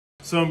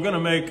So I'm gonna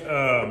make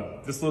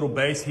this little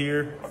base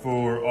here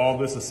for all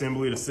this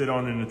assembly to sit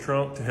on in the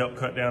trunk to help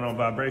cut down on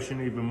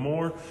vibration even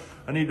more.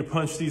 I need to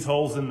punch these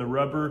holes in the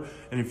rubber,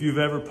 and if you've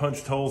ever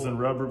punched holes in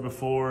rubber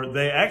before,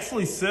 they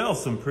actually sell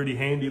some pretty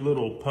handy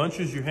little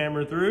punches you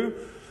hammer through.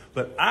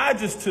 But I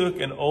just took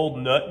an old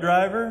nut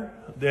driver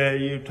that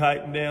you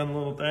tighten down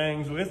little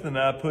things with, and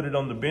I put it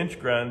on the bench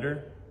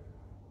grinder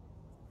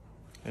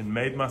and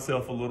made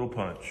myself a little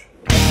punch.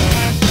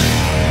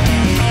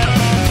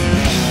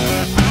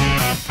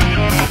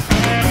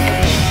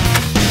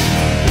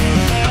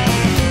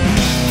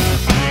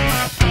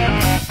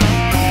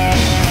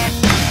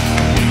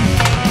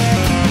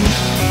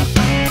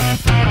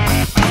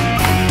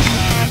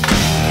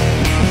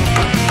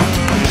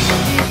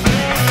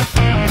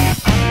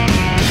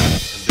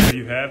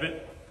 Have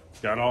it.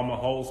 Got all my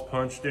holes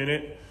punched in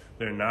it.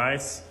 They're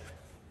nice.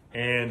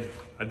 And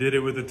I did it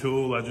with a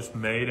tool I just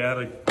made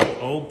out of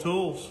old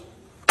tools.